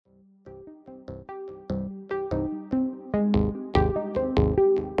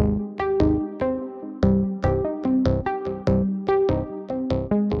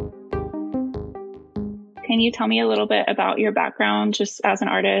you tell me a little bit about your background just as an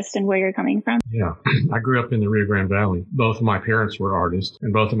artist and where you're coming from? Yeah, I grew up in the Rio Grande Valley. Both of my parents were artists,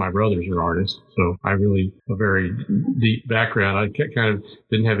 and both of my brothers are artists. So I really a very deep background. I kind of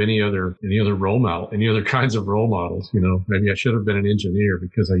didn't have any other role model, any other kinds of role models. Maybe I should have been an engineer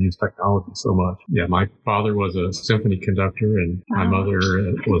because I used technology so much. Yeah, my father was a symphony conductor, and my mother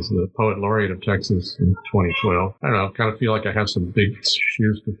was the poet laureate of Texas in 2012. I don't know. I kind of feel like I have some big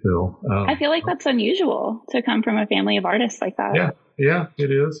shoes to fill. I feel like that's unusual to come from a family of artists like that. Yeah,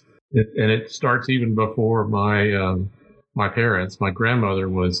 it is. And it starts even before my parents. My grandmother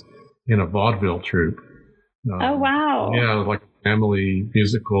was in a vaudeville troupe. Oh, wow. Yeah, like a family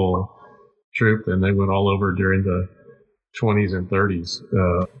musical troupe, and they went all over during the 20s and 30s,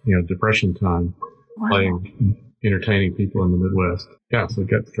 Depression time, entertaining people in the Midwest. Yeah, so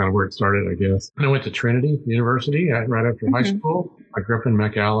that's kind of where it started, I guess. And I went to Trinity University right after high school. I grew up in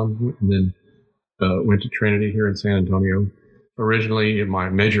McAllen, and then went to Trinity here in San Antonio. Originally, my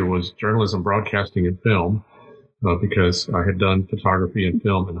major was journalism, broadcasting, and film because I had done photography and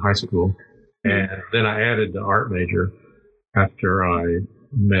film in high school. And then I added the art major after I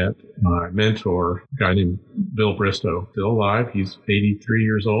met my mentor, a guy named Bill Bristow, still alive. He's 83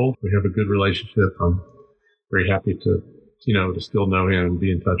 years old. We have a good relationship. I'm very happy to still know him and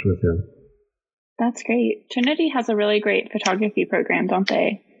be in touch with him. That's great. Trinity has a really great photography program, don't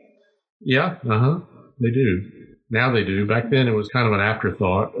they? Yeah, they do. Now they do. Back then it was kind of an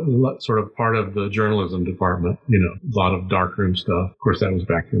afterthought, sort of part of the journalism department, a lot of darkroom stuff. Of course, that was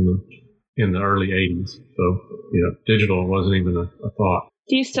back in the early 80s. So, digital wasn't even a thought.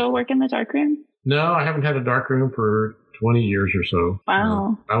 Do you still work in the darkroom? No, I haven't had a darkroom for 20 years or so.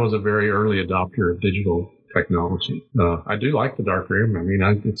 Wow. I was a very early adopter of digital technology. I do like the darkroom. I mean,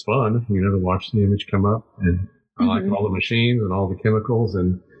 it's fun, to watch the image come up, and I like all the machines and all the chemicals,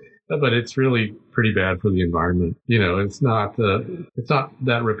 but it's really pretty bad for the environment. It's not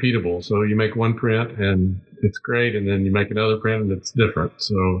that repeatable. So you make one print and it's great, and then you make another print and it's different.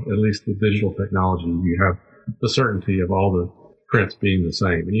 So at least with digital technology, you have the certainty of all the prints being the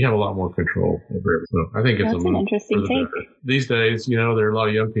same, and you have a lot more control over it. So I think it's an interesting take. These days, there are a lot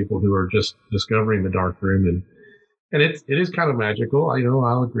of young people who are just discovering the darkroom, and it is kind of magical.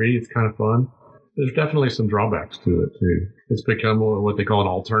 I'll agree, it's kind of fun. There's definitely some drawbacks to it too. It's become what they call an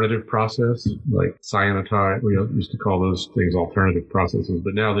alternative process, like cyanotype. We used to call those things alternative processes,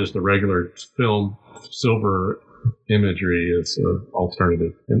 but now there's the regular film silver imagery is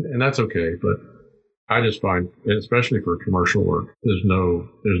alternative, and that's okay. But I just find, especially for commercial work, there's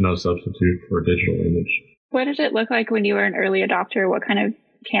no substitute for a digital image. What did it look like when you were an early adopter? What kind of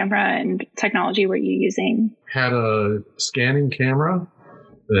camera and technology were you using? Had a scanning camera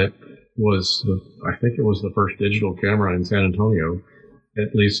that I think it was the first digital camera in San Antonio,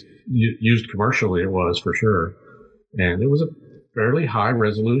 at least used commercially. It was for sure. And it was a fairly high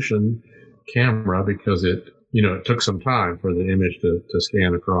resolution camera because it took some time for the image to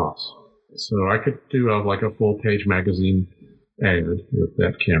scan across. So I could do like a full page magazine ad with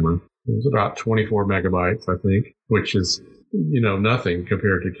that camera. It was about 24 megabytes, I think, which is, nothing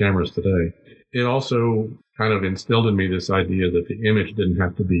compared to cameras today. It also kind of instilled in me this idea that the image didn't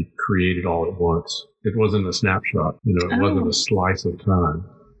have to be created all at once. It wasn't a snapshot. It wasn't a slice of time.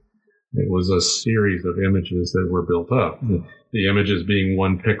 It was a series of images that were built up. The images being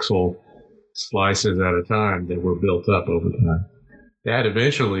one pixel slices at a time that were built up over time. That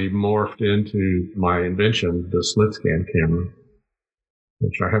eventually morphed into my invention, the slit scan camera,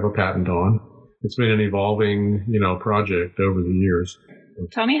 which I have a patent on. It's been an evolving, project over the years.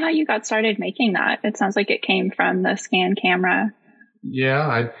 Tell me how you got started making that. It sounds like it came from the scan camera.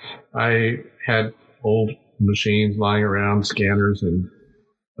 Yeah, I had old machines lying around, scanners and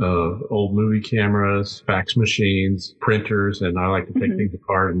old movie cameras, fax machines, printers, and I like to take things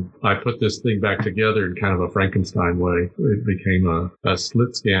apart. And I put this thing back together in kind of a Frankenstein way. It became a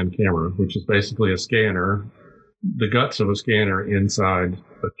slit scan camera, which is basically a scanner, the guts of a scanner inside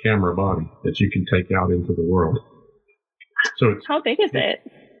a camera body that you can take out into the world. So how big is it?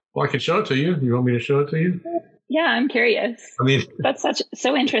 Well, I can show it to you. You want me to show it to you? Yeah, I'm curious. That's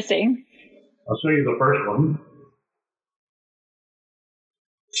so interesting. I'll show you the first one.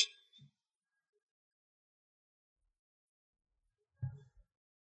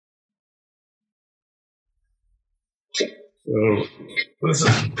 So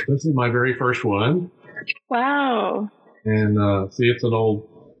this is my very first one. Wow. And see, it's an old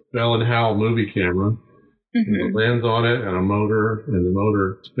Bell and Howell movie camera. Mm-hmm. A lens on it and a motor, and the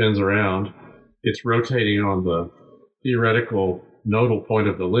motor spins around. It's rotating on the theoretical nodal point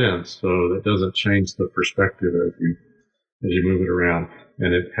of the lens, so that doesn't change the perspective as you as you move it around.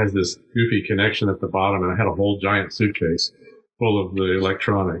 And it has this goofy connection at the bottom, and I had a whole giant suitcase full of the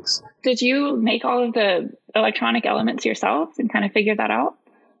electronics. Did you make all of the electronic elements yourself and kind of figure that out?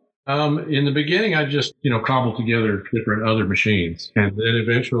 In the beginning, I just, cobbled together different other machines. And then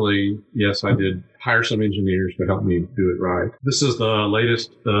eventually, yes, I did hire some engineers to help me do it right. This is the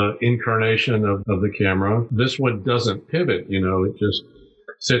latest incarnation of the camera. This one doesn't pivot, it just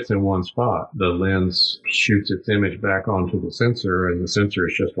sits in one spot. The lens shoots its image back onto the sensor, and the sensor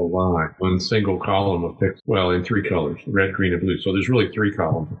is just a line, one single column of pixels, in 3 colors, red, green, and blue. So there's really 3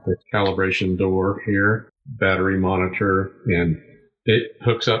 columns of pixels. Calibration door here, battery monitor, and it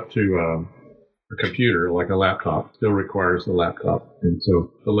hooks up to a computer like a laptop. Still requires the laptop. And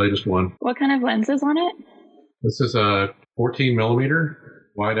so the latest one. What kind of lens is on it? This is a 14 millimeter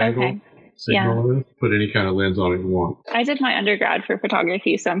wide angle. Signal. Yeah. Put any kind of lens on it you want. I did my undergrad for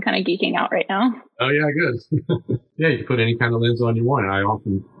photography, so I'm kind of geeking out right now. Oh, yeah, good. Yeah, you can put any kind of lens on you want. I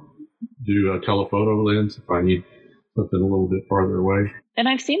often do a telephoto lens if I need something a little bit farther away. And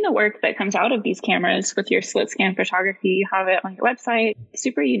I've seen the work that comes out of these cameras with your slit scan photography. You have it on your website.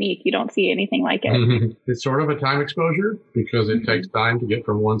 Super unique. You don't see anything like it. It's sort of a time exposure because it takes time to get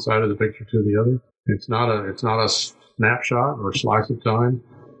from one side of the picture to the other. It's not a snapshot or slice of time,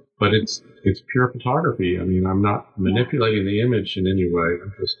 but it's pure photography. I mean, I'm not manipulating the image in any way.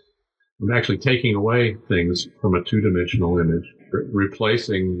 I'm actually taking away things from a 2-dimensional image,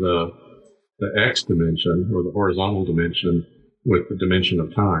 replacing the X dimension or the horizontal dimension with the dimension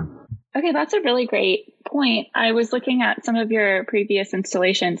of time. Okay, that's a really great point. I was looking at some of your previous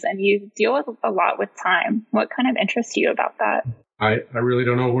installations, and you deal with a lot with time. What kind of interests you about that? I really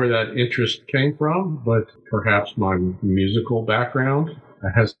don't know where that interest came from, but perhaps my musical background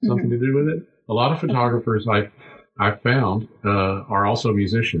has something to do with it. A lot of photographers I've found are also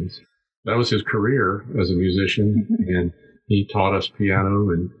musicians. That was his career as a musician, and he taught us piano,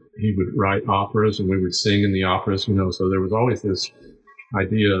 and he would write operas, and we would sing in the operas, so there was always this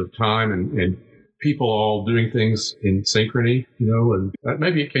idea of time and people all doing things in synchrony, and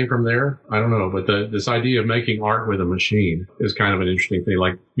maybe it came from there. I don't know. But this idea of making art with a machine is kind of an interesting thing.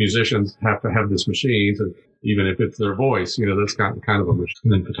 Like musicians have to have this machine, and even if it's their voice, that's kind of a machine.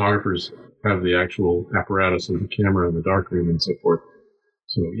 And then photographers have the actual apparatus of the camera and the darkroom and so forth.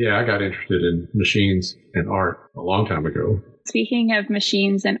 So, yeah, I got interested in machines and art a long time ago. Speaking of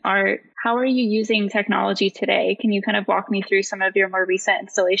machines and art, how are you using technology today? Can you kind of walk me through some of your more recent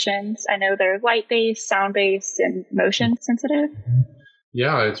installations? I know they're light-based, sound-based, and motion-sensitive.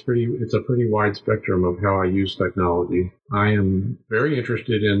 Yeah, it's a pretty wide spectrum of how I use technology. I am very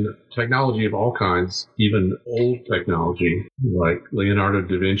interested in technology of all kinds, even old technology, like Leonardo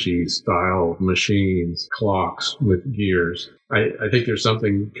da Vinci style machines, clocks with gears. I think there's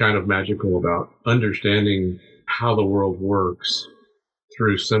something kind of magical about understanding how the world works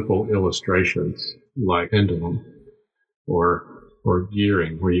through simple illustrations like pendulum or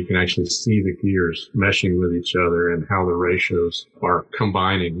gearing, where you can actually see the gears meshing with each other and how the ratios are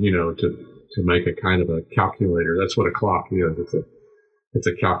combining, to make a kind of a calculator. That's what a clock is. It's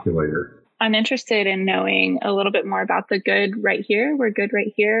a calculator. I'm interested in knowing a little bit more about the good right here. We're good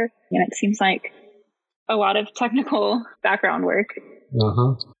right here. And it seems like a lot of technical background work.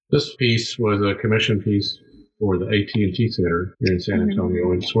 This piece was a commission piece for the AT&T Center here in San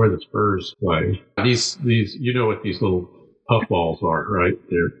Antonio, and it's where the Spurs play. These, what these little puff balls are, right?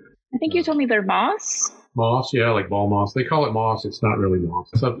 I think you told me they're moss. Moss, yeah, like ball moss. They call it moss. It's not really moss.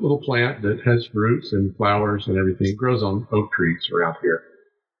 It's a little plant that has roots and flowers and everything. It grows on oak trees around here.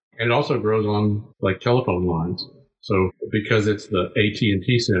 And it also grows on like telephone lines. So because it's the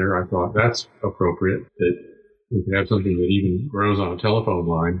AT&T Center, I thought that's appropriate that we can have something that even grows on a telephone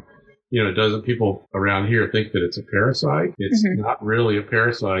line. People around here think that it's a parasite. It's not really a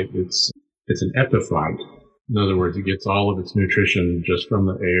parasite. It's an epiphyte. In other words, it gets all of its nutrition just from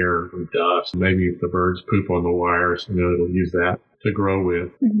the air, from dust. Maybe if the birds poop on the wires, it'll use that to grow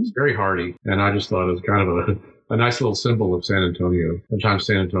with. It's very hardy. And I just thought it was kind of a nice little symbol of San Antonio. Sometimes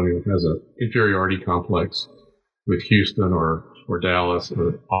San Antonio has an inferiority complex with Houston or Dallas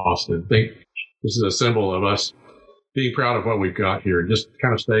or Austin. I think this is a symbol of us being proud of what we've got here, just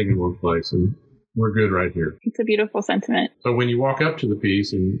kind of staying in one place, and we're good right here. It's a beautiful sentiment. So when you walk up to the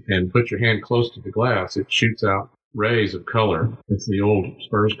piece and put your hand close to the glass, it shoots out rays of color. It's the old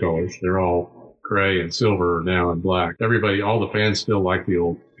Spurs colors. They're all gray and silver now and black. All the fans still like the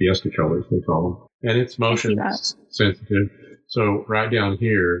old Fiesta colors, they call them. And it's motion sensitive. So right down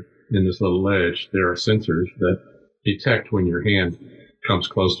here in this little ledge, there are sensors that detect when your hand comes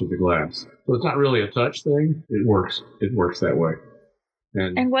close to the glass. So it's not really a touch thing. It works that way.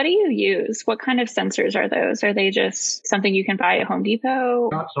 And what do you use? What kind of sensors are those? Are they just something you can buy at Home Depot?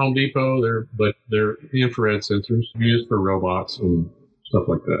 Not Home Depot, they're infrared sensors used for robots and stuff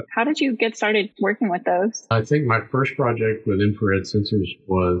like that. How did you get started working with those? I think my first project with infrared sensors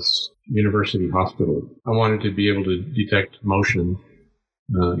was University Hospital. I wanted to be able to detect motion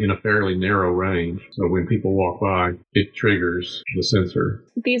in a fairly narrow range. So when people walk by, it triggers the sensor.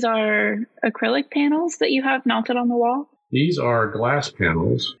 These are acrylic panels that you have mounted on the wall? These are glass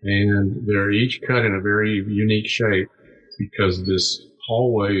panels, and they're each cut in a very unique shape because this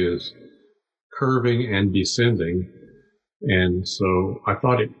hallway is curving and descending. And so I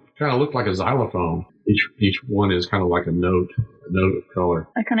thought it kind of looked like a xylophone. Each one is kind of like a note of color.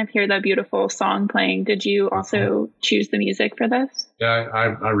 I kind of hear that beautiful song playing. Did you also choose the music for this? Yeah,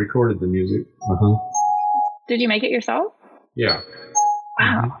 I recorded the music. Did you make it yourself? Yeah.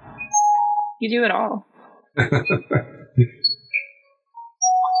 Wow. You do it all.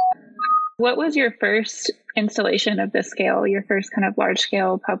 What was your first installation of this scale, your first kind of large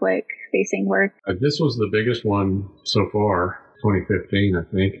scale public facing work? This was the biggest one so far, 2015,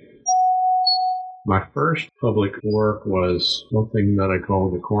 I think. My first public work was something that I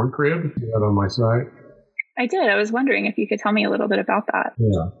call the corn crib. Is that on my site? I did. I was wondering if you could tell me a little bit about that.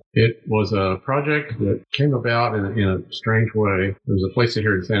 Yeah. It was a project that came about in a strange way. There's a place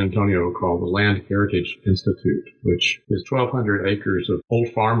here in San Antonio called the Land Heritage Institute, which is 1,200 acres of old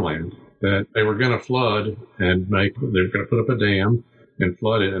farmland that they were going to flood and they're going to put up a dam and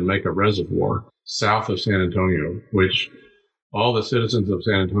flood it and make a reservoir south of San Antonio, which all the citizens of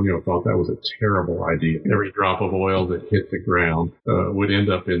San Antonio thought that was a terrible idea. Every drop of oil that hit the ground would end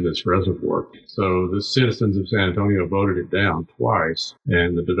up in this reservoir. So the citizens of San Antonio voted it down twice,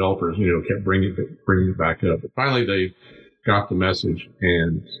 and the developers, kept bringing it back up. But finally, they got the message,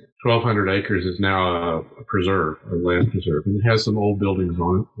 and 1,200 acres is now a preserve, a land preserve. And it has some old buildings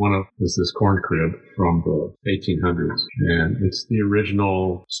on it. One of is this corn crib from the 1800s. And it's the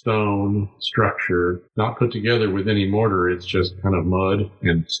original stone structure, not put together with any mortar. It's just kind of mud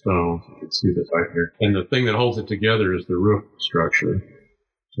and stone. You can see this right here. And the thing that holds it together is the roof structure.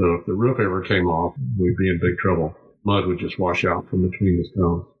 So if the roof ever came off, we'd be in big trouble. Mud would just wash out from between the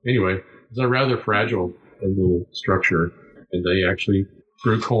stones. Anyway, it's a rather fragile little structure. And they actually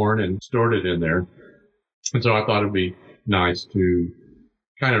grew corn and stored it in there. And so I thought it'd be nice to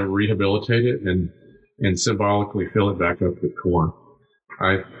kind of rehabilitate it and symbolically fill it back up with corn.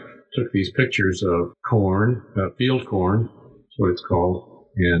 I took these pictures of corn, field corn, that's what it's called,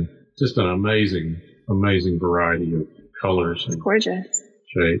 and just an amazing, amazing variety of colors and gorgeous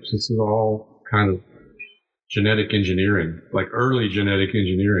shapes. This is all kind of genetic engineering, like early genetic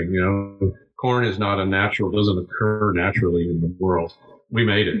engineering. Corn is not doesn't occur naturally in the world. We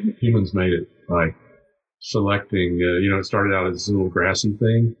made it. Humans made it by selecting, it started out as this little grassy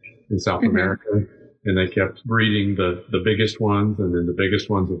thing in South America, and they kept breeding the biggest ones and then the biggest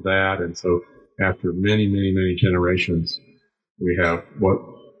ones of that. And so after many, many, many generations, we have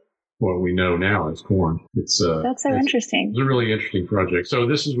what we know now as corn. That's so interesting. It's a really interesting project. So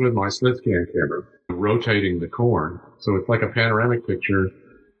this is with my SlithScan camera, rotating the corn. So it's like a panoramic picture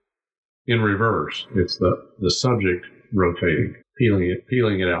in reverse. It's the subject rotating,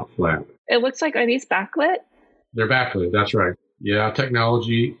 peeling it out flat. It looks like, are these backlit? They're backlit, that's right. Yeah,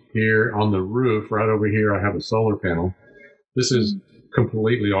 technology here on the roof, right over here, I have a solar panel. This is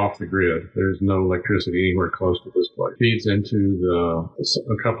completely off the grid. There's no electricity anywhere close to this place. Feeds into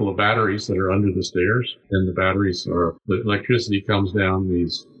a couple of batteries that are under the stairs, and the electricity comes down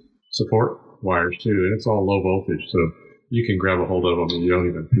these support wires too, and it's all low voltage, so you can grab a hold of them and you don't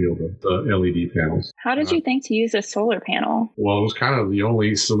even feel the LED panels. How did you think to use a solar panel? Well, it was kind of the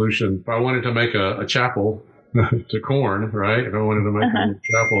only solution. If I wanted to make a chapel to corn, right? If I wanted to make a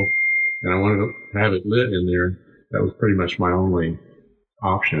chapel and I wanted to have it lit in there, that was pretty much my only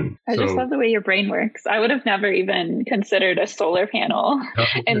option. I just love the way your brain works. I would have never even considered a solar panel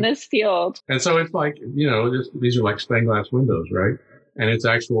in this field. And so it's like, these are like stained glass windows, right? And it's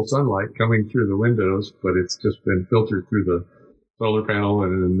actual sunlight coming through the windows, but it's just been filtered through the solar panel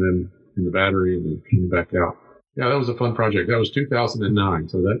and then in the battery and then coming back out. Yeah, that was a fun project. That was 2009,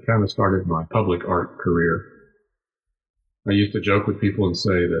 so that kind of started my public art career. I used to joke with people and say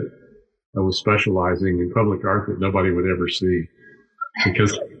that I was specializing in public art that nobody would ever see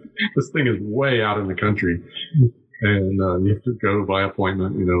because this thing is way out in the country and you have to go by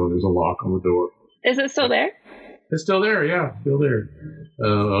appointment, and there's a lock on the door. Is it still there? It's still there, yeah, still there.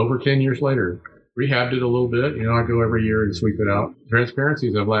 Over 10 years later. Rehabbed it a little bit. I go every year and sweep it out.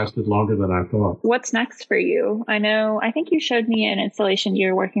 Transparencies have lasted longer than I thought. What's next for you? I think you showed me an installation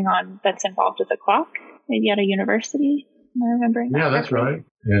you're working on that's involved with a clock, maybe at a university. Am I remembering that Yeah, that's correctly? right.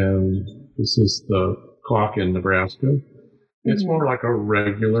 And this is the clock in Nebraska. It's more like a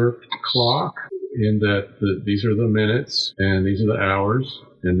regular clock in that these are the minutes and these are the hours,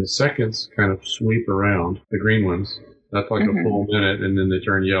 and the seconds kind of sweep around, the green ones. That's like a full minute, and then they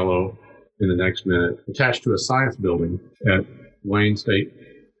turn yellow in the next minute. Attached to a science building at Wayne State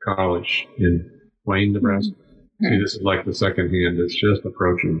College in Wayne, Nebraska. See, this is like the second hand. It's just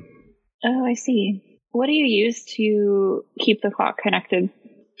approaching. Oh, I see. What do you use to keep the clock connected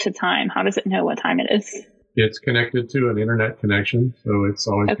to time? How does it know what time it is? It's connected to an internet connection, so it's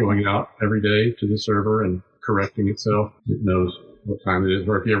always going out every day to the server and correcting itself. It knows what time it is,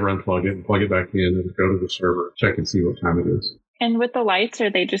 or if you ever unplug it and plug it back in and go to the server, check and see what time it is. And with the lights, are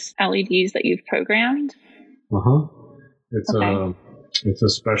they just LEDs that you've programmed? It's a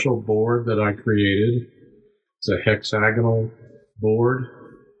special board that I created. It's a hexagonal board,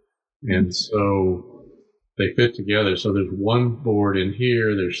 and so they fit together. So there's one board in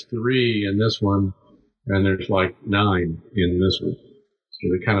here, there's 3 in this one, and there's like 9 in this one. So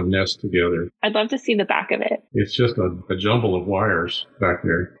they kind of nest together. I'd love to see the back of it. It's just a jumble of wires back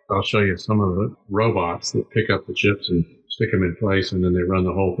there. I'll show you some of the robots that pick up the chips and stick them in place, and then they run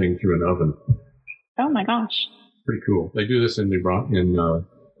the whole thing through an oven. Oh my gosh. Pretty cool. They do this in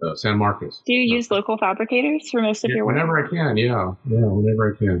San Marcos. Do you use local fabricators for most of your work? Whenever I can, yeah,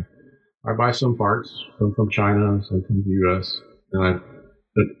 whenever I can. I buy some parts, some from China, some from the U.S.,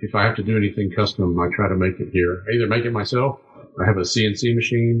 but if I have to do anything custom, I try to make it here. I either make it myself. I have a CNC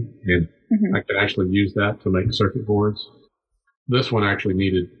machine, and I can actually use that to make circuit boards. This one actually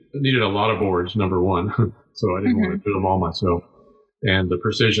needed a lot of boards, number one, so I didn't want to do them all myself. And the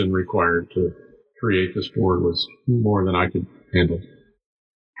precision required to create this board was more than I could handle.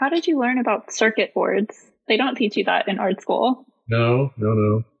 How did you learn about circuit boards? They don't teach you that in art school. No.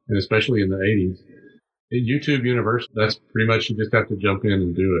 And especially in the 80s. In YouTube University, that's pretty much you just have to jump in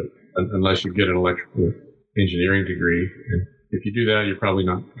and do it, unless you get an electrical engineering degree. And if you do that, you're probably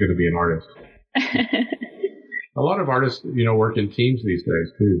not going to be an artist. A lot of artists, work in teams these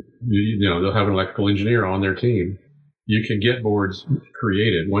days too. They'll have an electrical engineer on their team. You can get boards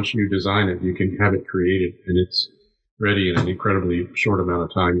created. Once you design it, you can have it created, and it's ready in an incredibly short amount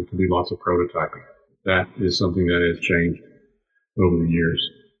of time. You can do lots of prototyping. That is something that has changed over the years.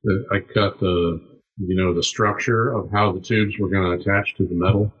 I cut the structure of how the tubes were going to attach to the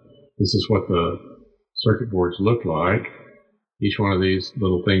metal. This is what the circuit boards look like. Each one of these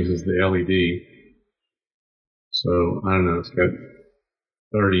little things is the LED. So, I don't know, it's got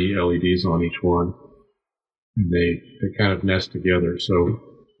 30 LEDs on each one. And they kind of nest together. So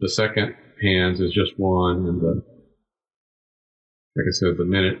the second hands is just one, and like I said, the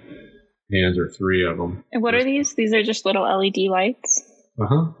minute hands are 3 of them. And what are these? These are just little LED lights?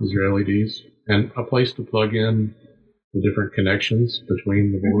 These are LEDs. And a place to plug in the different connections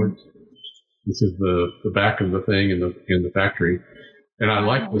between the boards. This is the back of the thing in the factory. And I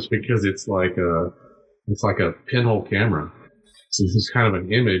like this because it's like a pinhole camera. So this is kind of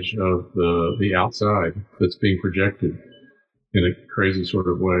an image of the outside that's being projected in a crazy sort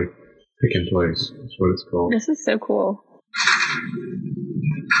of way. Pick and place. That's what it's called. This is so cool.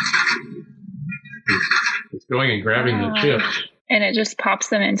 It's going and grabbing the chips. And it just pops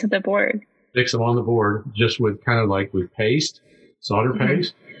them into the board. Sticks them on the board just with kind of like with paste, solder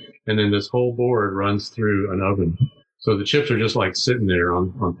paste. And then this whole board runs through an oven. So the chips are just like sitting there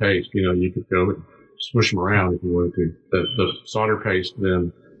on paste. You could go and smush them around if you wanted to. The solder paste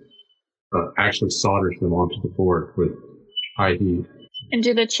then actually solders them onto the board with high heat. And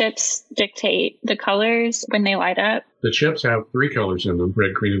do the chips dictate the colors when they light up? The chips have 3 colors in them,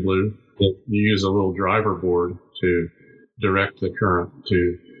 red, green, and blue. You use a little driver board to direct the current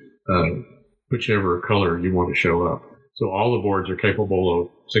to whichever color you want to show up. So all the boards are capable of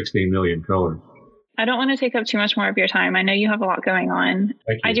 16 million colors. I don't want to take up too much more of your time. I know you have a lot going on.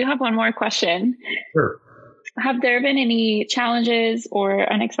 I do have one more question. Sure. Have there been any challenges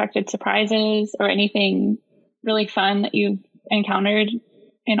or unexpected surprises or anything really fun that you've encountered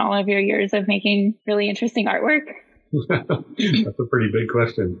in all of your years of making really interesting artwork? That's a pretty big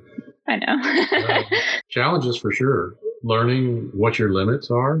question. I know. Challenges for sure. Learning what your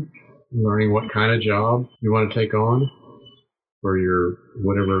limits are, learning what kind of job you want to take on for your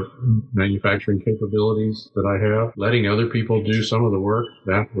whatever manufacturing capabilities that I have. Letting other people do some of the work,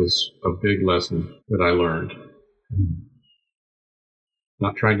 that was a big lesson that I learned.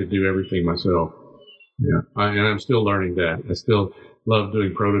 Not trying to do everything myself. Yeah, and I'm still learning that. I still love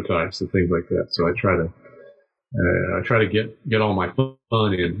doing prototypes and things like that. So I try to get all my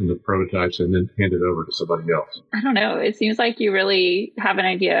fun in the prototypes and then hand it over to somebody else. I don't know. It seems like you really have an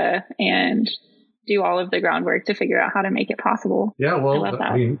idea and do all of the groundwork to figure out how to make it possible. Yeah, well, I love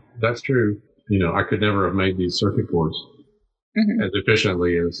that. I mean, that's true. I could never have made these circuit boards as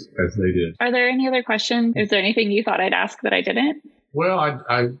efficiently as they did. Are there any other questions? Is there anything you thought I'd ask that I didn't? Well,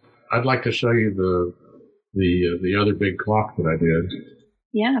 I'd like to show you the other big clock that I did.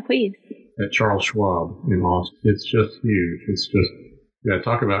 Yeah, please. At Charles Schwab in Austin. It's just huge. It's just,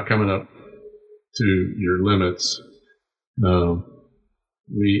 talk about coming up to your limits.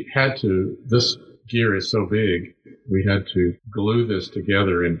 We had to, this gear is so big, we had to glue this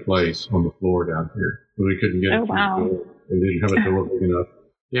together in place on the floor down here. So we couldn't get it through the door. We didn't have a door big enough.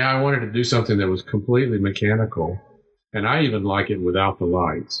 Yeah, I wanted to do something that was completely mechanical. And I even like it without the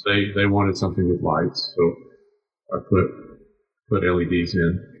lights. They wanted something with lights. So I put LEDs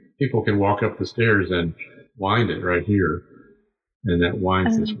in. People can walk up the stairs and wind it right here. And that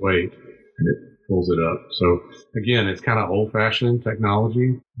winds this weight and it pulls it up. So again, it's kind of old fashioned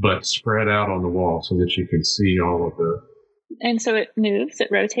technology, but spread out on the wall so that you can see all of the. And so it moves, it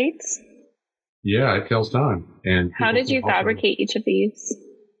rotates? Yeah, it tells time. And how did you fabricate each of these?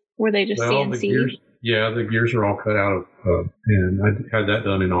 Were they just CNC? The gears are all cut out of, and I had that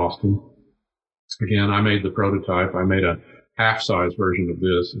done in Austin. Again, I made the prototype. I made a half-size version of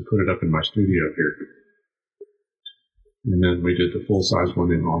this and put it up in my studio here. And then we did the full-size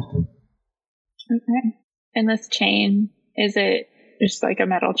one in Austin. Okay. And this chain, is it just like a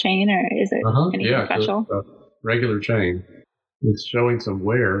metal chain or is it anything special? It's a regular chain. It's showing some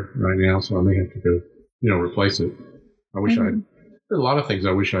wear right now, so I may have to go, replace it. I wish there's a lot of things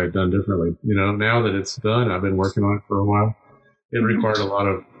I wish I had done differently. Now that it's done, I've been working on it for a while. It required a lot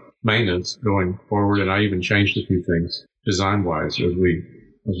of maintenance going forward, and I even changed a few things design-wise as we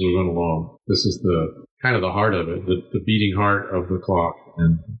went along. This is the kind of the heart of it, the beating heart of the clock,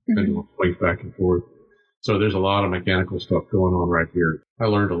 and pendulum swings back and forth. So there's a lot of mechanical stuff going on right here. I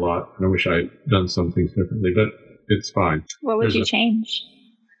learned a lot, and I wish I had done some things differently, but it's fine. What would you change?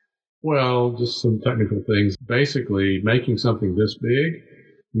 Well, just some technical things. Basically, making something this big,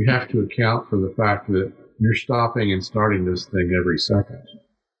 you have to account for the fact that you're stopping and starting this thing every second.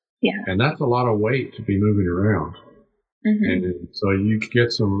 Yeah. And that's a lot of weight to be moving around. And so you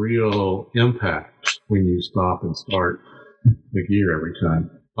get some real impact when you stop and start the gear every time.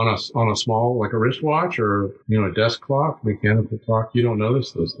 On a small, like a wristwatch or, a desk clock, mechanical clock, you don't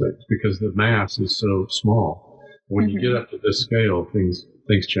notice those things because the mass is so small. When you get up to this scale, things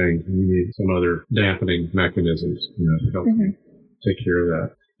change, and you need some other dampening mechanisms, to help you take care of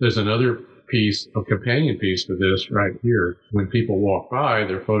that. There's another piece, a companion piece to this right here. When people walk by,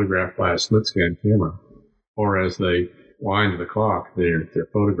 they're photographed by a slit scan camera, or as they wind the clock, they're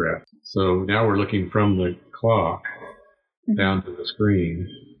photographed. So now we're looking from the clock down to the screen,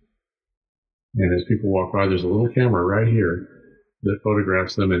 and as people walk by, there's a little camera right here that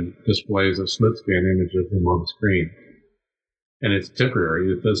photographs them and displays a slit scan image of them on the screen. And it's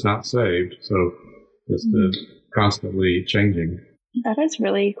temporary. It's not saved. So it's constantly changing. That is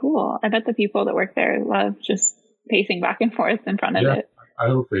really cool. I bet the people that work there love just pacing back and forth in front of it. I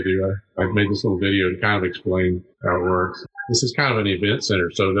hope they do. I've made this little video to kind of explain how it works. This is kind of an event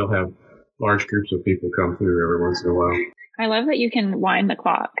center, so they'll have large groups of people come through every once in a while. I love that you can wind the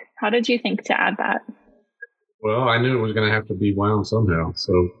clock. How did you think to add that? Well, I knew it was going to have to be wound somehow,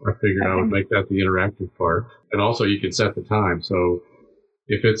 so I figured I would make that the interactive part. And also, you can set the time. So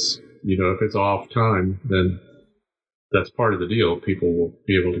if it's off time, then that's part of the deal. People will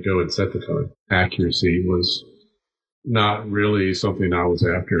be able to go and set the time. Accuracy was not really something I was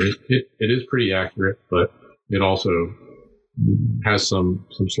after. It is pretty accurate, but it also has some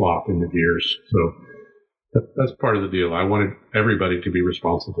slop in the gears. So that's part of the deal. I wanted everybody to be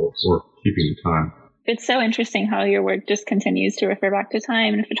responsible for keeping the time. It's so interesting how your work just continues to refer back to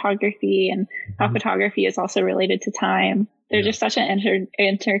time and photography, and how photography is also related to time. They're just such an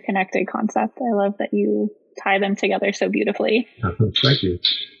interconnected concept. I love that you tie them together so beautifully. Thank you.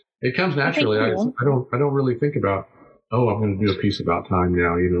 It comes naturally. I don't really think about, I'm going to do a piece about time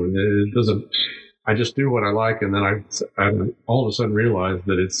now. It doesn't. I just do what I like, and then I all of a sudden realize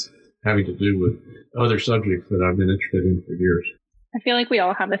that it's having to do with other subjects that I've been interested in for years. I feel like we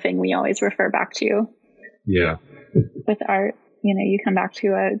all have a thing we always refer back to. Yeah. With art, you come back to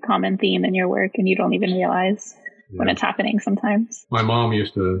a common theme in your work and you don't even realize when it's happening sometimes. My mom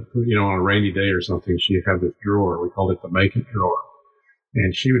used to, on a rainy day or something, she'd have this drawer. We called it the Make It drawer.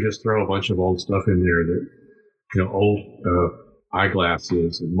 And she would just throw a bunch of old stuff in there that, old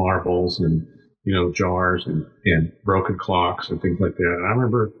eyeglasses and marbles and, jars and broken clocks and things like that. And I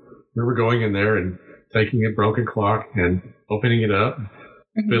remember going in there and taking a broken clock and opening it up,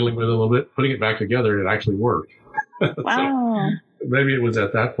 fiddling with it a little bit, putting it back together. It actually worked. Wow. maybe it was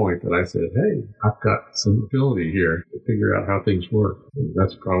at that point that I said, hey, I've got some ability here to figure out how things work. And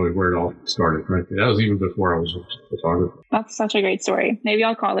that's probably where it all started, frankly. That was even before I was a photographer. That's such a great story. Maybe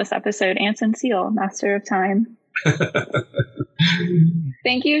I'll call this episode Anson Seal, Master of Time.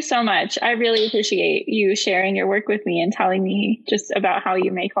 Thank you so much. I really appreciate you sharing your work with me and telling me just about how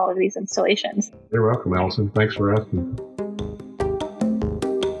you make all of these installations. You're welcome, Allison. Thanks for asking.